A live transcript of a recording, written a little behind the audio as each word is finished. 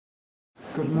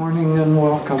Good morning and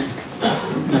welcome.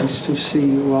 Nice to see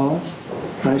you all.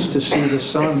 Nice to see the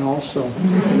sun also.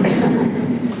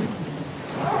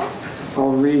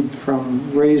 I'll read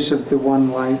from Rays of the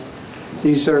One Light.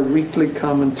 These are weekly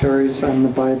commentaries on the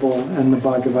Bible and the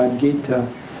Bhagavad Gita,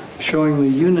 showing the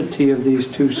unity of these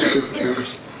two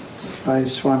scriptures by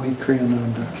Swami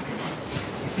Kriyananda.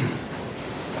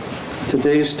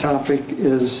 Today's topic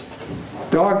is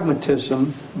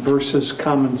dogmatism versus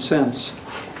common sense.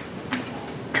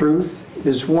 Truth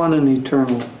is one and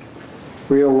eternal.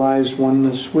 Realize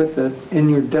oneness with it in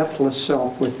your deathless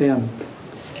self within.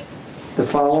 The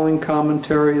following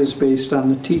commentary is based on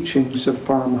the teachings of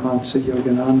Paramahansa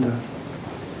Yogananda.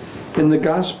 In the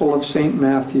Gospel of St.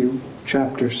 Matthew,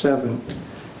 chapter 7,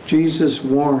 Jesus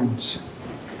warns,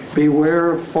 "Beware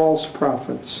of false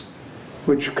prophets,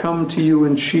 which come to you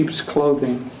in sheep's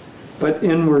clothing, but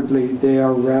inwardly they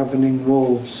are ravening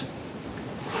wolves.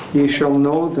 Ye shall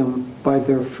know them by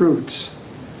their fruits.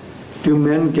 Do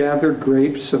men gather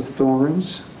grapes of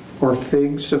thorns, or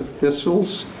figs of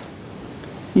thistles?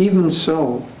 Even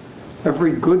so,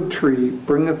 every good tree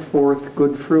bringeth forth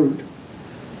good fruit,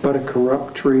 but a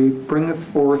corrupt tree bringeth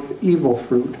forth evil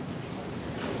fruit.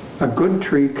 A good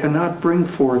tree cannot bring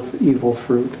forth evil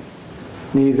fruit,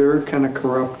 neither can a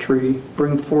corrupt tree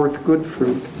bring forth good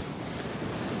fruit.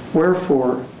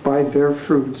 Wherefore, by their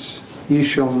fruits ye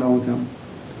shall know them."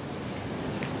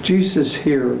 Jesus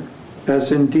here,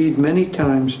 as indeed many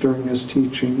times during his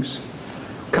teachings,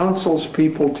 counsels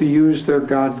people to use their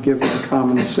God-given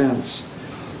common sense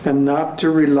and not to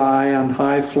rely on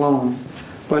high-flown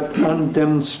but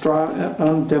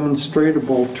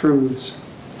undemonstratable truths.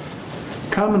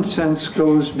 Common sense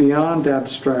goes beyond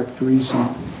abstract reason,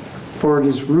 for it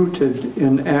is rooted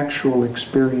in actual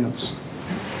experience.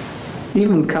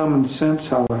 Even common sense,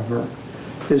 however,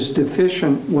 is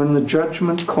deficient when the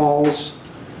judgment calls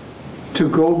to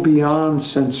go beyond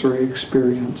sensory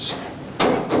experience.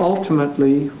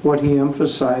 Ultimately, what he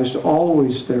emphasized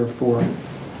always, therefore,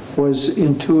 was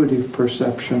intuitive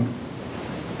perception.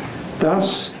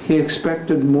 Thus, he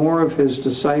expected more of his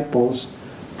disciples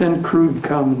than crude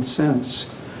common sense,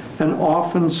 and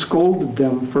often scolded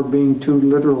them for being too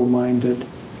literal-minded,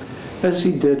 as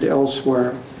he did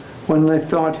elsewhere, when they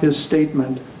thought his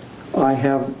statement, "I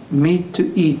have meat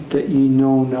to eat that ye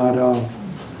know not of,"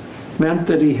 meant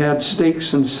that he had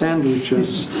steaks and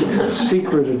sandwiches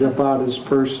secreted about his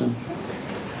person.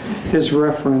 His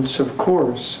reference, of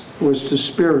course, was to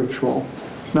spiritual,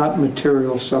 not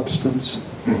material substance.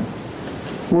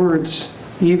 Words,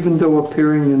 even though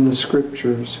appearing in the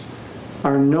scriptures,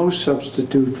 are no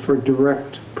substitute for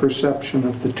direct perception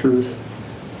of the truth.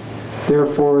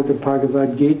 Therefore, the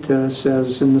Bhagavad Gita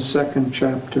says in the 2nd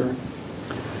chapter,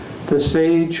 "The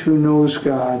sage who knows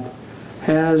God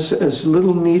has as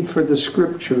little need for the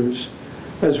scriptures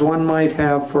as one might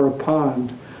have for a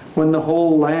pond when the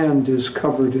whole land is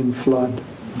covered in flood."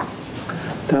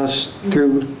 Thus,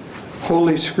 through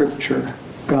Holy Scripture,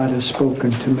 God has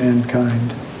spoken to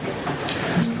mankind.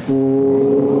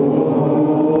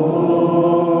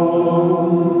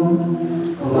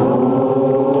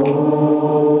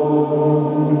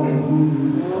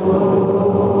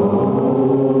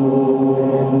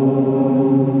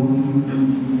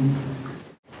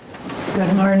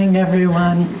 Good morning,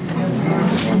 everyone.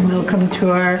 Welcome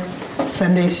to our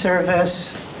Sunday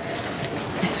service.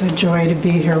 It's a joy to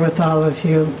be here with all of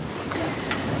you.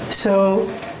 So,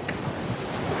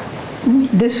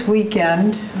 this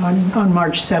weekend, on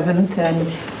March 7th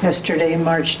and yesterday,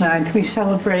 March 9th, we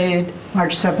celebrated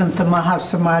March 7th, the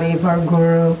Mahasamadhi of our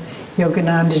Guru,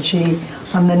 Yoganandaji.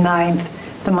 On the 9th,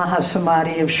 the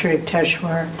Mahasamadhi of Sri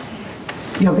Yukteswar,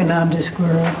 Yogananda's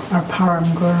Guru, our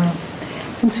Param Guru.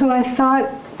 And so I thought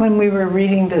when we were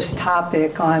reading this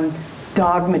topic on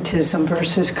dogmatism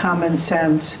versus common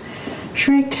sense,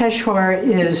 Sri Yukteswar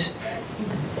is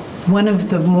one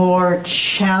of the more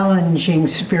challenging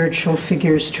spiritual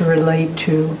figures to relate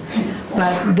to.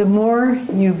 But the more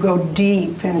you go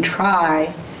deep and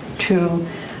try to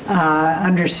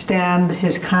understand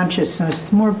his consciousness,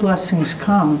 the more blessings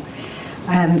come.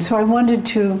 And so I wanted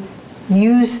to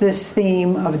use this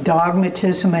theme of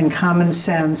dogmatism and common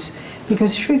sense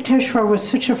because Sri Yukteswar was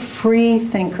such a free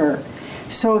thinker,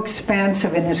 so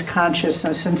expansive in his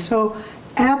consciousness, and so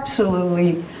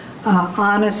absolutely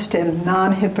honest and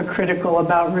non-hypocritical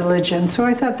about religion. So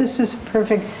I thought this is a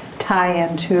perfect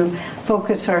tie-in to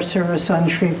focus our service on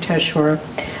Sri Yukteswar.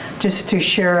 Just to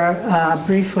share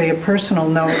briefly a personal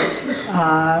note,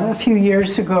 a few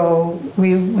years ago,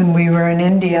 when we were in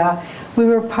India, we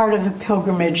were part of a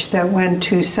pilgrimage that went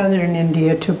to southern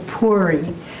India, to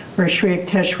Puri, where Sri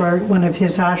Yukteswar, one of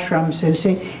his ashrams is.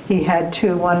 He had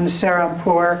two, one in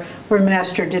Serampore, where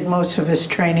Master did most of his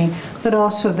training, but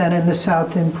also then in the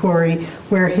south in Puri,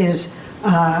 where his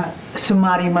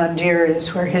Samadhi Mandir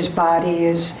is, where his body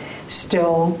is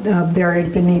still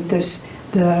buried beneath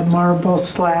the marble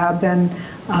slab, and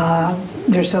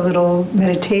there's a little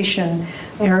meditation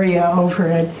area over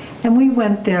it. And we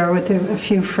went there with a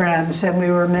few friends, and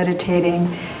we were meditating.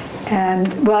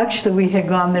 And, well, actually, we had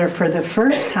gone there for the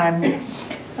first time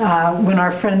when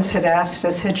our friends had asked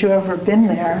us, had you ever been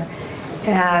there?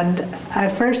 And at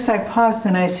first I paused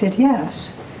and I said,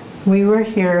 yes. We were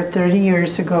here 30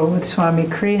 years ago with Swami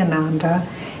Kriyananda,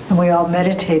 and we all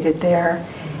meditated there.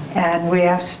 And we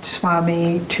asked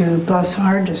Swami to bless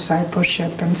our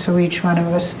discipleship, and so each one of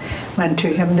us went to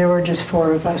him. There were just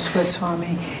 4 of us with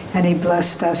Swami, and he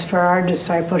blessed us for our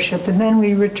discipleship. And then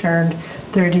we returned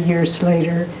 30 years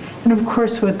later. And of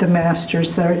course, with the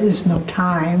masters, there is no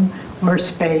time or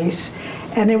space.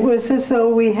 And it was as though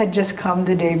we had just come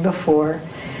the day before.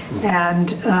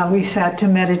 And we sat to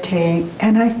meditate,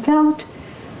 and I felt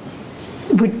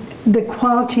the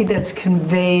quality that's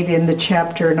conveyed in the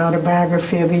chapter, An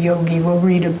Autobiography of a Yogi. We'll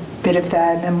read a bit of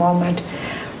that in a moment.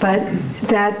 But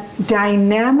that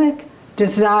dynamic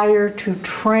desire to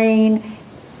train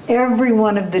every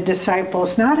one of the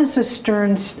disciples, not as a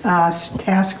stern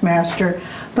taskmaster,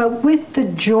 but with the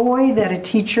joy that a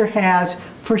teacher has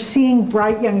for seeing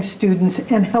bright young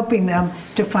students and helping them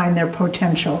to find their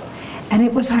potential. And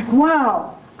it was like,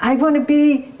 wow, I want to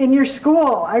be in your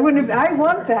school. I want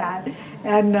that.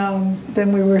 And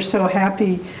then we were so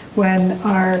happy when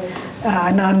our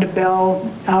Ananda Bell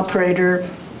operator,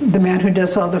 the man who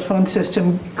does all the phone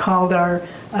system, called our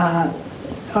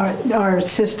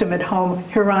system at home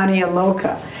Hiranya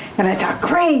Loka. And I thought,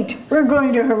 great, we're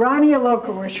going to Hiranya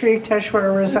Loka, where Sri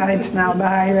Yukteswar resides now, the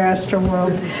higher astral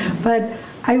world. But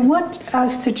I want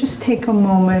us to just take a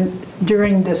moment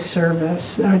during this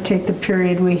service, or take the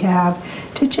period we have,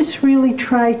 to just really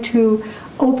try to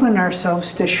open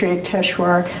ourselves to Sri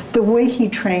Yukteswar, the way he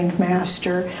trained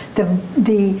Master,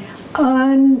 the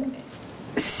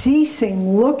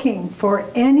unceasing looking for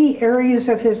any areas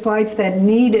of his life that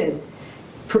needed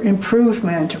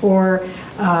improvement, or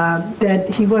that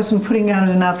he wasn't putting out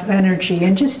enough energy,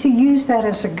 and just to use that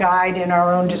as a guide in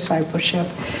our own discipleship.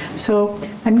 So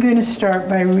I'm going to start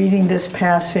by reading this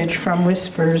passage from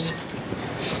Whispers,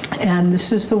 and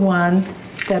this is the one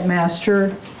that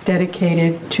Master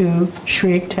dedicated to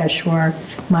Sri Yukteswar,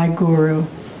 my Guru.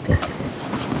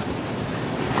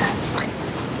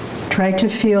 Try to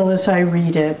feel as I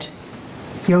read it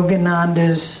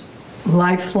Yogananda's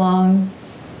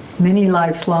many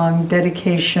lifelong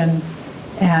dedication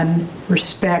and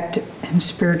respect and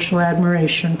spiritual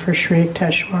admiration for Sri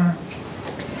Yukteswar.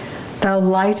 Thou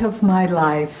light of my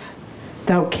life,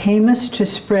 thou camest to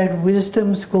spread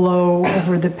wisdom's glow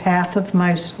over the path of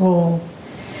my soul.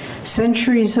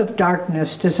 Centuries of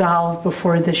darkness dissolve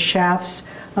before the shafts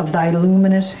of thy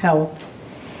luminous help.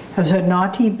 As a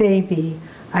naughty baby,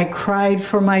 I cried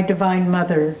for my Divine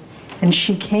Mother, and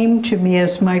she came to me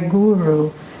as my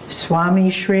Guru, Swami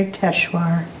Sri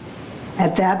Yukteswar.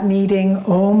 At that meeting,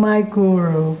 O my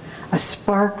Guru, a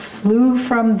spark flew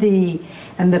from thee,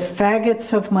 and the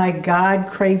faggots of my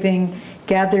God-craving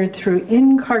gathered through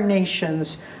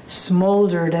incarnations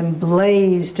smoldered and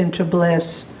blazed into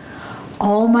bliss.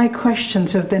 All my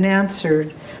questions have been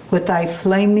answered with thy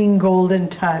flaming golden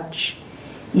touch.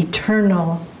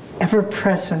 Eternal,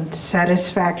 ever-present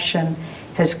satisfaction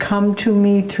has come to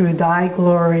me through thy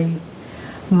glory.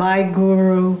 My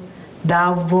Guru,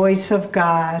 thou voice of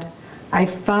God, I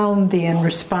found thee in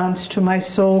response to my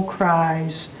soul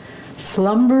cries.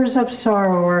 Slumbers of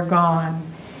sorrow are gone,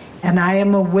 and I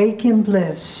am awake in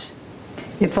bliss.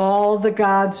 If all the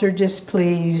gods are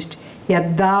displeased,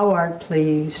 yet thou art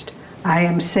pleased, I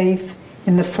am safe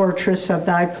in the fortress of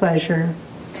thy pleasure.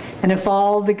 And if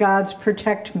all the gods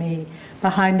protect me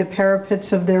behind the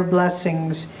parapets of their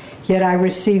blessings, yet I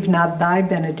receive not thy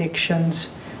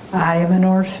benedictions, I am an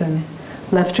orphan,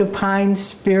 left to pine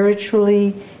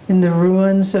spiritually in the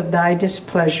ruins of thy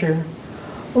displeasure.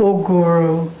 O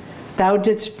Guru, thou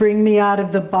didst bring me out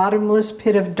of the bottomless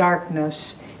pit of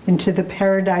darkness into the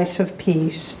paradise of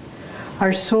peace.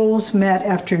 Our souls met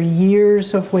after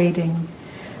years of waiting.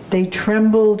 They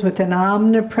trembled with an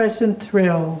omnipresent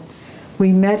thrill.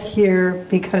 We met here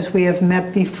because we have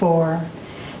met before.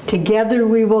 Together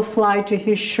we will fly to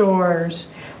his shores,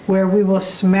 where we will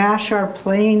smash our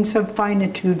planes of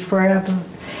finitude forever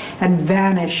and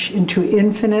vanish into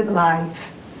infinite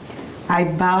life. I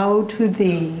bow to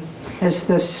thee as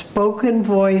the spoken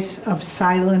voice of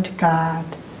silent God.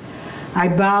 I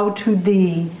bow to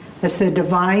thee as the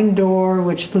divine door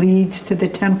which leads to the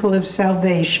temple of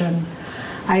salvation,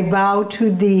 I bow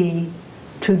to thee,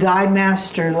 to thy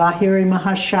master, Lahiri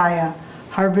Mahashaya,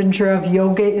 harbinger of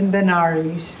yoga in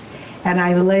Benares, and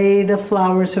I lay the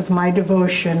flowers of my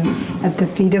devotion at the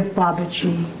feet of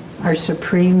Babaji, our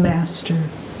supreme master.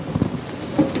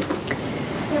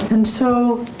 And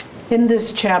so, in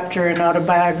this chapter in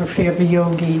Autobiography of a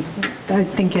Yogi, I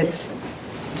think it's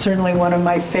certainly one of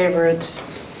my favorites,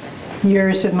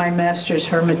 years at my master's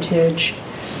hermitage,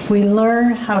 we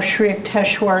learn how Sri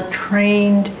Yukteswar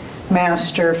trained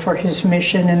Master for his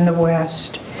mission in the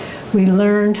West. We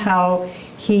learned how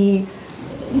he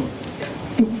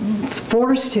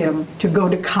forced him to go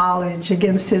to college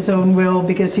against his own will,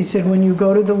 because he said, when you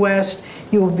go to the West,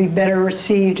 you will be better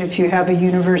received if you have a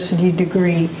university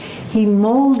degree. He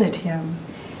molded him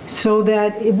so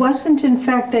that it wasn't, in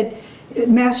fact, that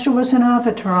Master was an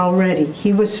avatar already.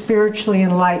 He was spiritually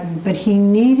enlightened, but he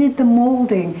needed the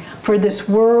molding for this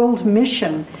world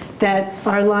mission that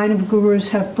our line of gurus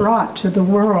have brought to the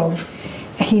world.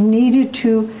 He needed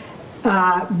to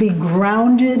be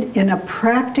grounded in a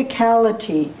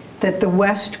practicality that the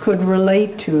West could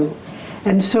relate to.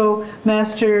 And so,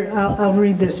 Master, I'll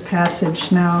read this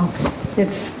passage now.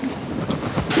 It's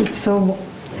so,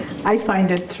 I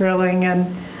find it thrilling,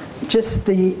 and just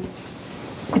the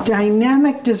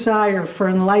dynamic desire for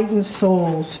enlightened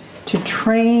souls to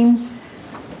train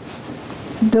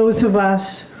those of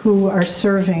us who are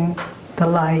serving the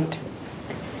light.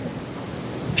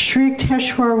 Sri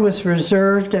Yukteswar was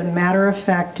reserved and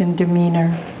matter-of-fact in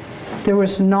demeanor. There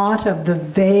was naught of the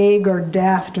vague or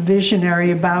daft visionary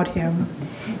about him.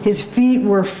 His feet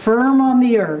were firm on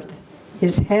the earth,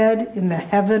 his head in the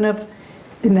haven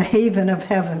of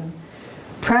heaven.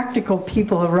 Practical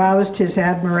people aroused his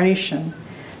admiration.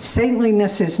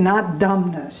 Saintliness is not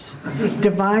dumbness.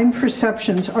 Divine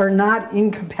perceptions are not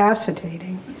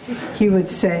incapacitating. He would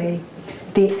say,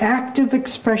 the active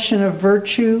expression of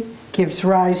virtue gives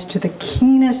rise to the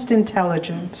keenest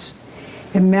intelligence.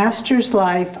 In Master's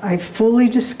life, I fully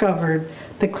discovered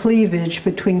the cleavage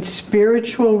between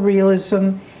spiritual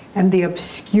realism and the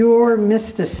obscure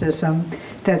mysticism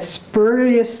that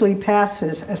spuriously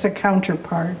passes as a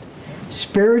counterpart.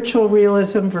 Spiritual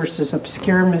realism versus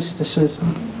obscure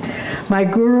mysticism. My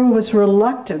guru was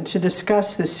reluctant to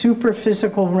discuss the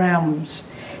superphysical realms.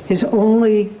 His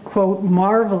only, quote,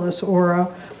 marvelous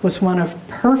aura was one of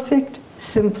perfect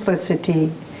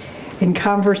simplicity. In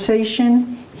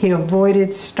conversation, he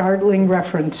avoided startling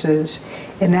references.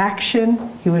 In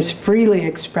action, he was freely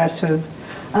expressive.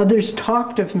 Others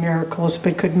talked of miracles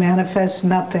but could manifest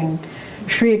nothing.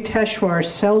 Sri Yukteswar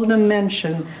seldom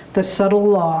mentioned the subtle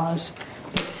laws,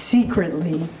 but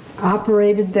secretly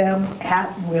operated them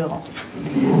at will.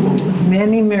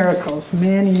 Many miracles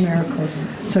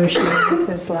associated with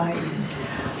his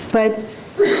life. But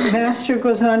Master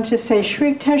goes on to say,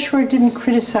 Sri Yukteswar didn't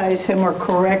criticize him or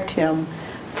correct him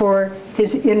for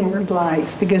his inward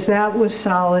life, because that was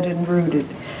solid and rooted,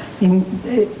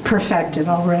 perfected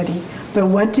already. But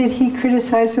what did he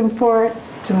criticize him for?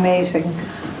 It's amazing.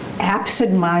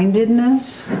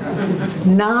 Absent-mindedness,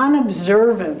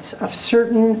 non-observance of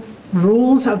certain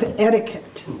rules of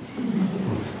etiquette,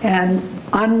 and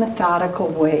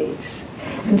unmethodical ways.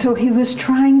 And so he was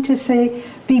trying to say,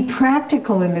 be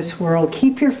practical in this world.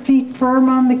 Keep your feet firm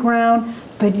on the ground,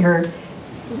 but your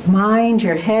mind,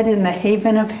 your head in the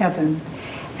haven of heaven.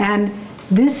 And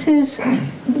this is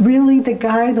really the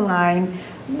guideline.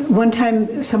 One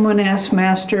time someone asked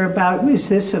Master about, is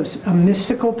this a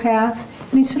mystical path?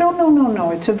 And he said, oh,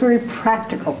 no, it's a very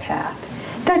practical path.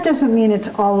 That doesn't mean it's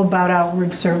all about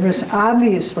outward service.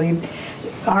 Obviously,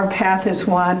 our path is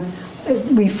one,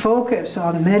 we focus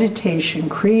on meditation,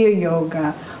 Kriya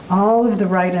Yoga, all of the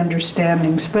right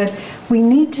understandings. But we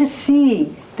need to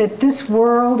see that this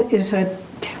world is a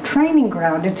training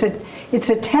ground. It's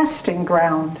a testing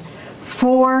ground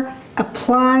for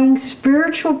applying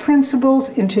spiritual principles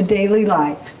into daily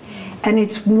life. And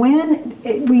it's when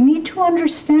we need to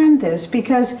understand this,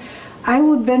 because I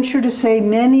would venture to say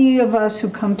many of us who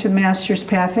come to Master's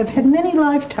Path have had many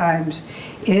lifetimes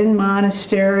in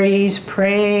monasteries,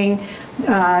 praying,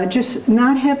 just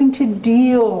not having to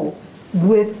deal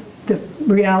with the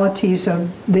realities of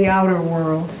the outer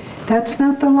world. That's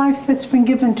not the life that's been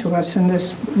given to us in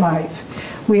this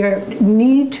life. We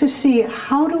need to see,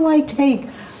 how do I take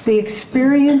the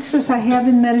experiences I have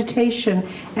in meditation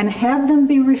and have them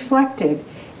be reflected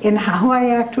in how I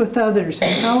act with others,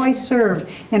 and how I serve,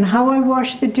 and how I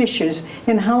wash the dishes,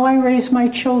 and how I raise my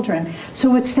children.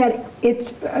 So it's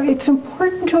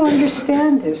important to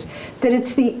understand this, that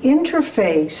it's the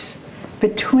interface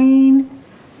between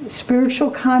spiritual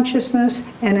consciousness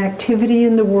and activity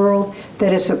in the world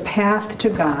that is a path to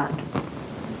God.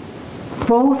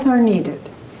 Both are needed.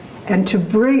 And to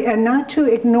bring, and not to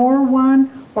ignore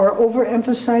one or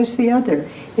overemphasize the other.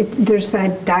 There's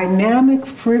that dynamic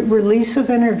release of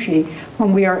energy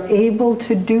when we are able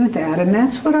to do that. And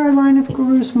that's what our line of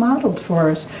gurus modeled for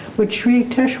us, what Sri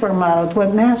Yukteswar modeled,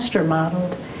 what Master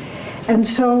modeled. And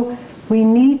so we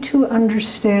need to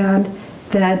understand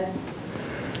that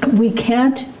we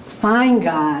can't find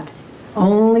God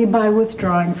only by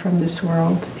withdrawing from this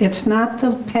world. It's not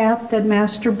the path that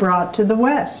Master brought to the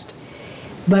West.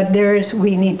 But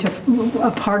we need to,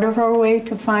 a part of our way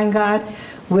to find God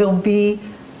will be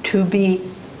to be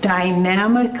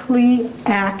dynamically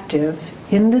active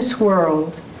in this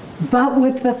world, but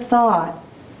with the thought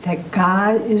that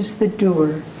God is the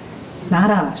doer, not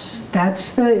us.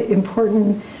 That's the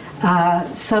important,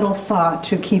 subtle thought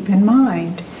to keep in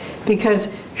mind.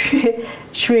 Because Sri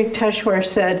Yukteswar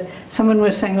said, someone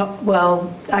was saying,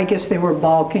 well, I guess they were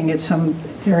balking at some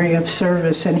area of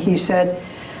service, and he said,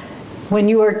 when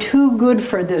you are too good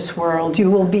for this world, you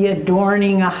will be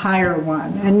adorning a higher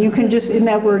one. And you can just, in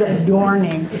that word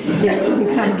adorning, you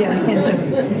kind of get a hint of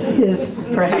his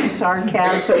perhaps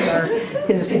sarcasm or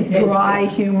his dry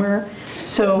humor.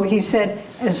 So he said,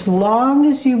 as long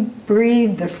as you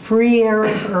breathe the free air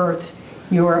of earth,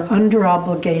 you are under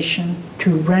obligation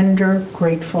to render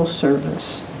grateful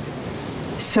service.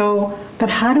 So, but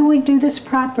how do we do this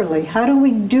properly? How do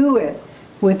we do it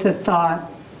with the thought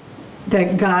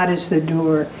that God is the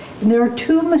doer? And there are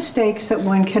two mistakes that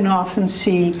one can often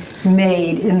see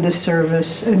made in the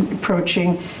service and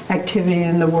approaching activity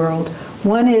in the world.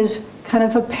 One is kind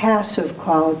of a passive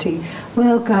quality.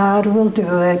 Well, God will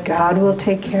do it. God will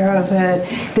take care of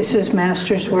it. This is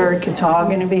Master's work. It's all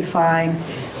going to be fine.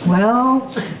 Well,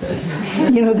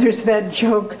 there's that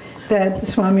joke that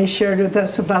Swami shared with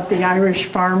us about the Irish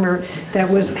farmer that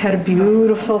had a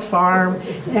beautiful farm,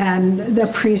 and the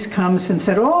priest comes and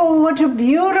said, "Oh, what a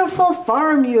beautiful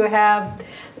farm you have,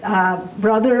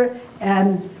 brother,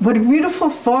 and what a beautiful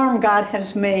farm God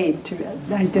has made."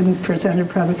 I didn't present it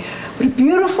properly. "What a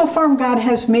beautiful farm God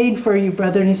has made for you,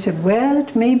 brother." And he said, "Well,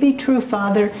 it may be true,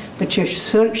 Father, but you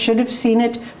should have seen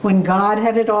it when God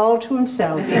had it all to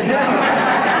himself."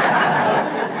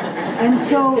 And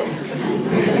so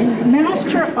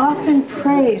Master often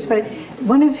prays that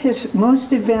one of his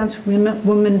most advanced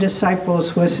woman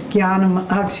disciples was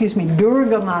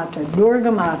Durga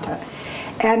Mata.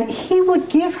 And he would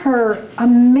give her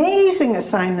amazing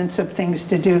assignments of things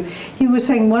to do. He was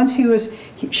saying once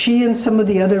she and some of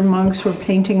the other monks were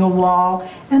painting a wall,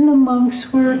 and the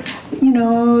monks were,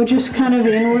 just kind of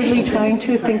inwardly trying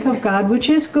to think of God, which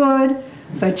is good.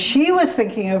 But she was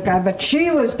thinking of God, but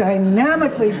she was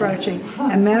dynamically brushing.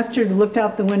 And Master looked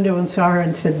out the window and saw her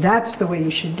and said, "That's the way you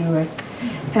should do it."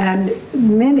 And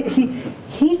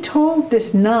he told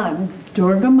this nun,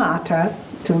 Durga Mata,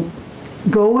 to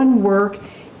go and work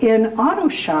in auto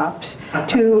shops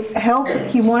to help.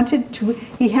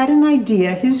 He had an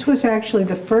idea. His was actually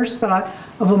the first thought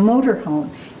of a motorhome.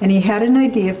 And he had an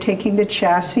idea of taking the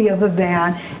chassis of a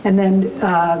van, and then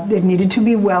it needed to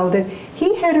be welded.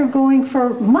 He had her going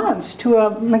for months to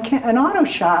an auto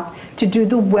shop to do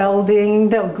the welding,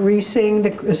 the greasing,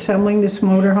 assembling this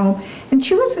motorhome. And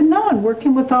she was a nun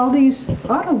working with all these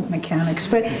auto mechanics.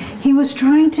 But he was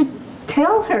trying to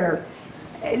tell her,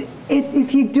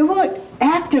 if you do it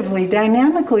actively,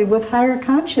 dynamically, with higher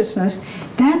consciousness,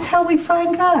 that's how we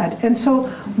find God. And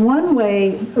so one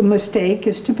a mistake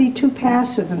is to be too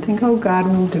passive and think, oh, God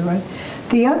will do it.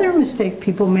 The other mistake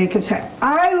people make is say,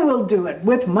 I will do it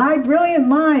with my brilliant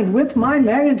mind, with my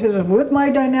magnetism, with my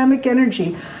dynamic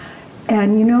energy.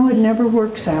 And it never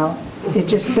works out. It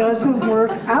just doesn't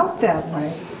work out that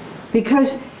way.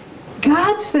 Because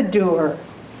God's the doer.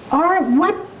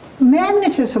 What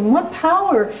magnetism, what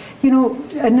power.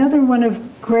 Another one of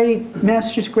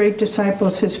Master's great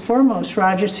disciples, his foremost,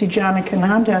 Rajarsi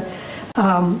Janakananda,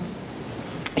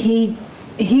 he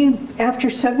after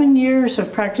 7 years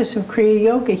of practice of Kriya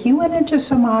Yoga, he went into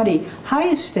Samadhi,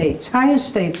 highest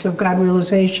states of God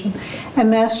realization.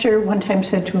 And Master one time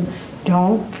said to him,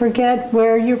 don't forget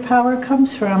where your power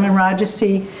comes from. And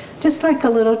Rajarsi, just like a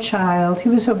little child, he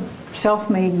was a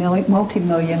self-made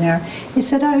multimillionaire. He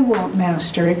said, I won't,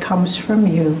 Master, it comes from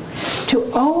you.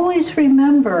 To always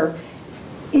remember,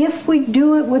 if we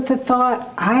do it with the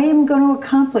thought, I am going to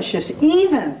accomplish this,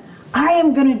 even I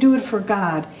am going to do it for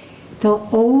God, there'll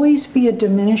always be a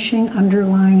diminishing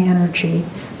underlying energy.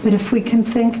 But if we can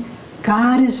think,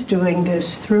 God is doing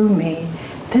this through me,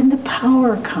 then the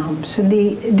power comes, and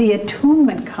the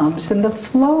attunement comes, and the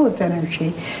flow of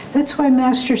energy. That's why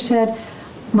Master said,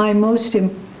 my most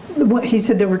he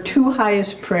said there were two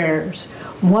highest prayers.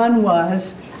 One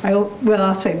was,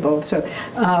 I'll say both. So,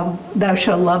 thou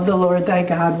shalt love the Lord thy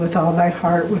God with all thy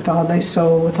heart, with all thy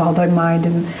soul, with all thy mind,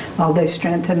 and all thy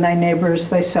strength, and thy neighbor as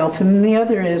thyself. And the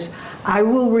other is, I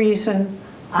will reason,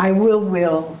 I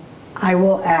will, I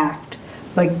will act.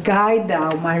 But guide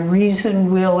thou my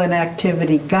reason, will, and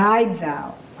activity. Guide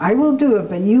thou. I will do it,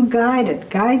 but you guide it.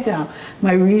 Guide thou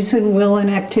my reason, will, and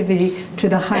activity to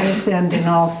the highest end in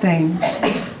all things.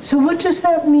 So what does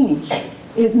that mean?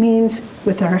 It means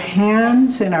with our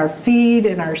hands and our feet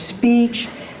and our speech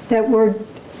that we're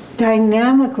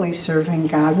dynamically serving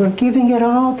God. We're giving it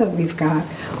all that we've got.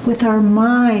 With our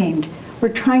mind, we're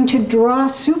trying to draw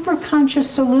superconscious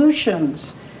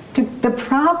solutions to the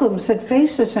problems that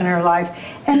face us in our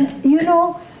life. And you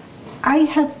know,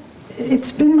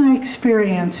 it's been my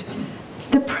experience,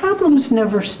 the problems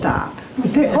never stop.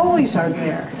 They always are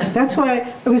there. That's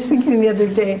why I was thinking the other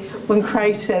day when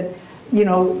Christ said, you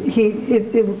know,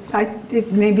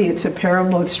 maybe it's a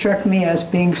parable, it struck me as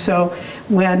being so,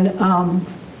 when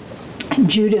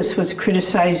Judas was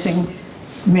criticizing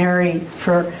Mary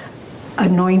for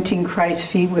anointing Christ's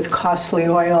feet with costly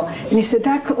oil. And he said,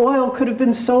 that oil could have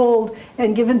been sold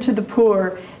and given to the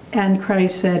poor. And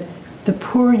Christ said, the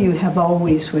poor you have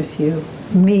always with you.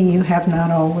 Me you have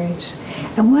not always.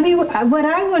 And what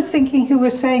I was thinking he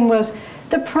was saying was,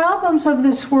 the problems of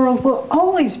this world will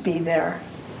always be there.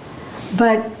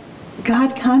 But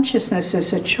God consciousness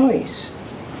is a choice.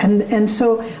 And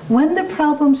so when the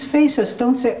problems face us,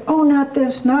 don't say, oh, not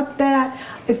this, not that.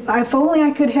 If only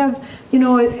I could have, you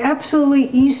know, an absolutely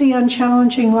easy,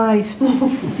 unchallenging life.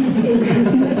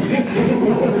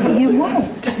 You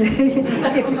won't.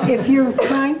 If you're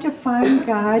trying to find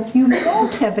God, you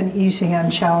won't have an easy,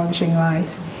 unchallenging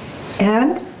life.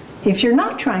 And if you're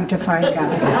not trying to find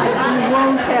God, you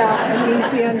won't have an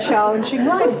easy, unchallenging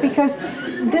life, because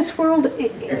this world,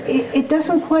 it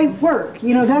doesn't quite work.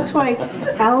 You know, that's why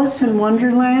Alice in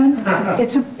Wonderland,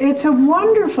 it's a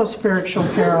wonderful spiritual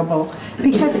parable,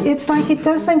 because it's like it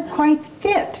doesn't quite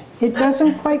fit. It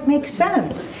doesn't quite make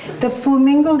sense. The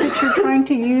flamingo that you're trying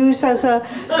to use as a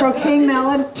croquet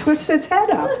mallet twists its head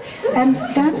up. And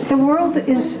that the world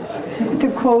is,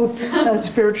 to quote a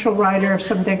spiritual writer of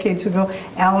some decades ago,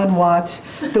 Alan Watts,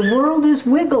 the world is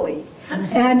wiggly.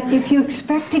 And if you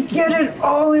expect to get it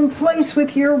all in place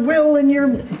with your will and your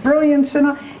brilliance and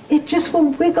all, it just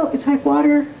will wiggle. It's like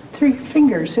water through your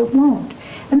fingers. It won't.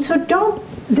 And so don't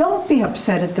be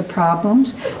upset at the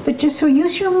problems, but just so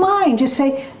use your mind. Just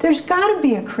say, there's got to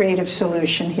be a creative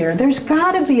solution here. There's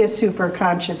got to be a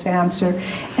superconscious answer.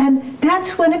 And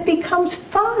that's when it becomes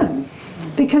fun,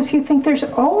 because you think there's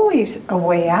always a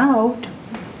way out.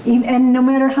 And no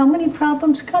matter how many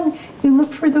problems come, you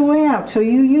look for the way out. So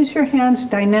you use your hands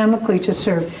dynamically to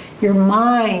serve, your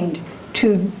mind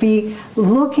to be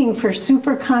looking for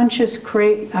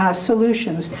superconscious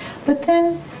solutions. But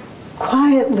then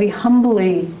quietly,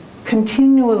 humbly,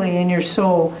 continually in your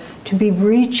soul, to be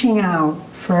reaching out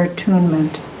for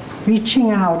attunement,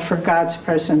 reaching out for God's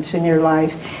presence in your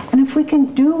life. And if we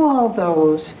can do all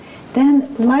those,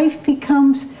 then life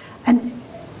becomes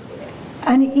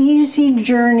an easy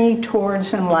journey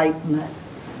towards enlightenment.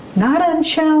 Not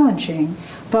unchallenging,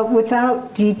 but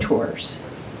without detours.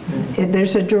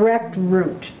 There's a direct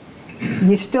route.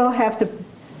 You still have to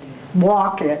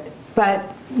walk it,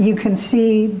 but you can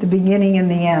see the beginning and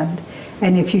the end.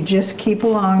 And if you just keep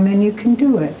along, then you can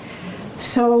do it.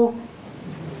 So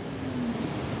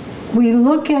we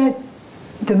look at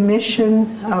the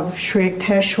mission of Sri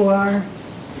Yukteswar,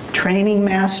 training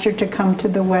master to come to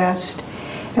the West,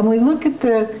 and we look at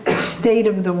the state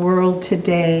of the world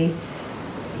today,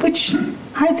 which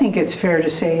I think it's fair to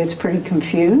say it's pretty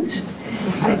confused.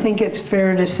 I think it's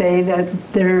fair to say that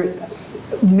there are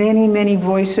many, many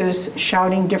voices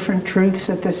shouting different truths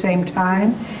at the same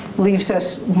time. Leaves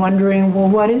us wondering, well,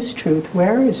 what is truth?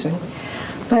 Where is it?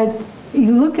 But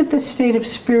you look at the state of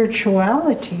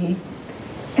spirituality,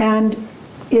 and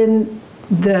in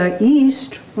the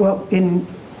East, well, in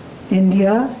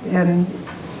India and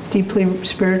deeply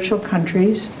spiritual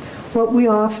countries, what we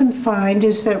often find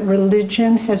is that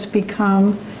religion has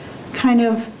become kind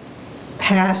of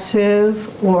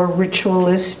passive or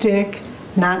ritualistic,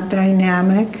 not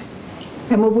dynamic.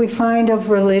 And what we find of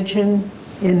religion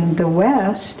in the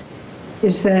West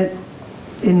is that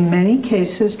in many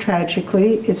cases,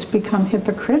 tragically, it's become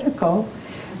hypocritical,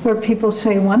 where people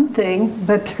say one thing,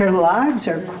 but their lives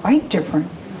are quite different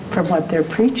from what they're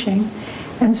preaching.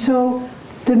 And so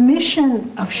the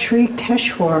mission of Sri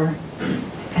Yukteswar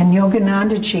and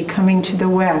Yoganandaji coming to the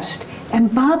West,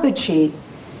 and Babaji,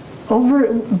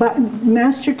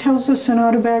 Master tells us in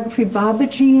autobiography,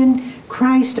 Babaji and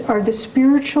Christ are the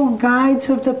spiritual guides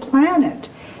of the planet,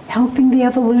 helping the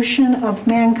evolution of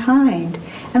mankind.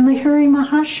 And Lahiri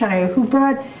Mahashaya, who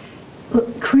brought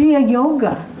Kriya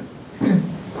Yoga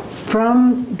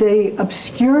from the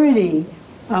obscurity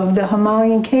of the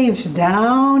Himalayan caves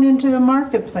down into the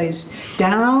marketplace,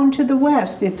 down to the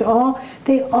West.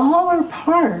 They all are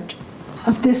part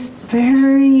of this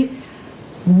very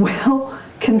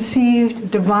well-conceived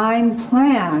divine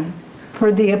plan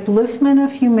for the upliftment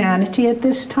of humanity at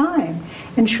this time.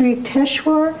 And Sri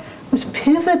Yukteswar was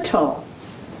pivotal.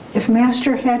 If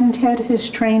Master hadn't had his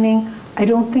training, I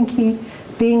don't think he,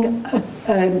 being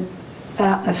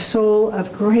a soul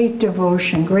of great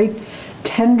devotion, great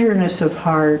tenderness of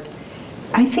heart,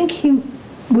 I think he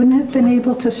wouldn't have been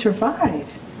able to survive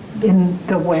in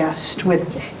the West.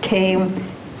 Came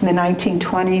in the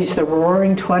 1920s, the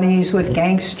roaring 20s with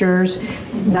gangsters,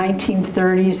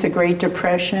 1930s, the Great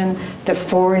Depression, the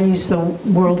 40s, the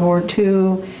World War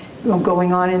II,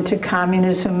 going on into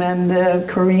communism and the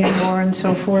Korean War and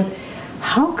so forth.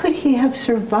 How could he have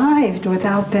survived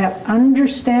without that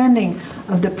understanding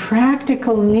of the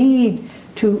practical need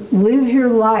to live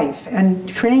your life and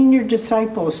train your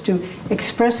disciples to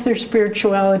express their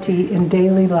spirituality in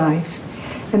daily life?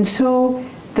 And so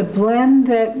the blend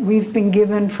that we've been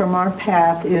given from our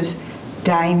path is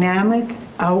dynamic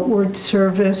outward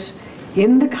service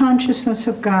in the consciousness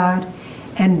of God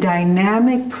and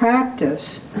dynamic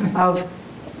practice of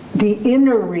the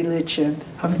inner religion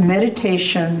of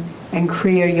meditation and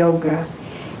Kriya Yoga,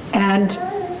 and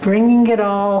bringing it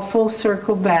all full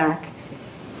circle back.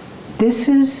 This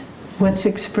is what's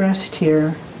expressed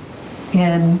here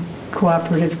in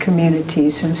cooperative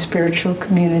communities and spiritual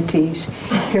communities.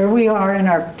 Here we are in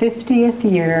our 50th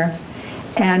year,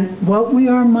 and what we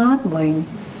are modeling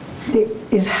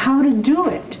is how to do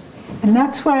it. And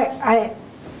that's why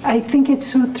I think it's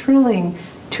so thrilling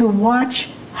to watch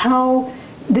how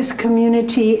this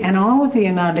community and all of the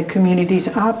Ananda communities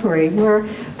operate, where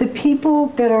the people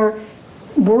that are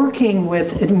working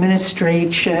with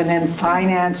administration and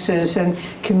finances and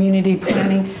community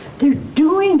planning, they're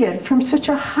doing it from such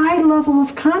a high level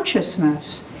of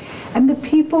consciousness. And the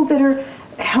people that are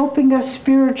helping us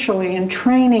spiritually and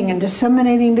training and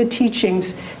disseminating the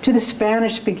teachings to the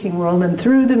Spanish-speaking world and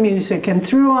through the music and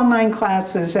through online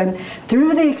classes and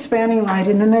through the Expanding Light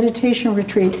and the meditation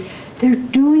retreat, they're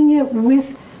doing it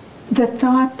with the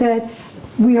thought that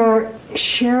we are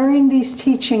sharing these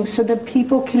teachings so that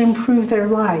people can improve their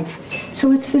life.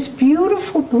 So it's this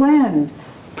beautiful blend,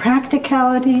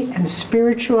 practicality and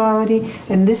spirituality,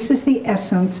 and this is the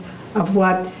essence of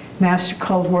what Master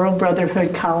called World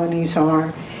Brotherhood colonies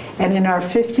are. And in our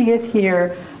 50th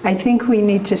year, I think we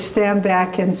need to stand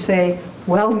back and say,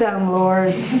 well done,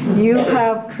 Lord. You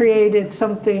have created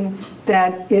something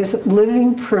that is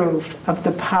living proof of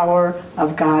the power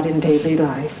of God in daily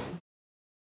life.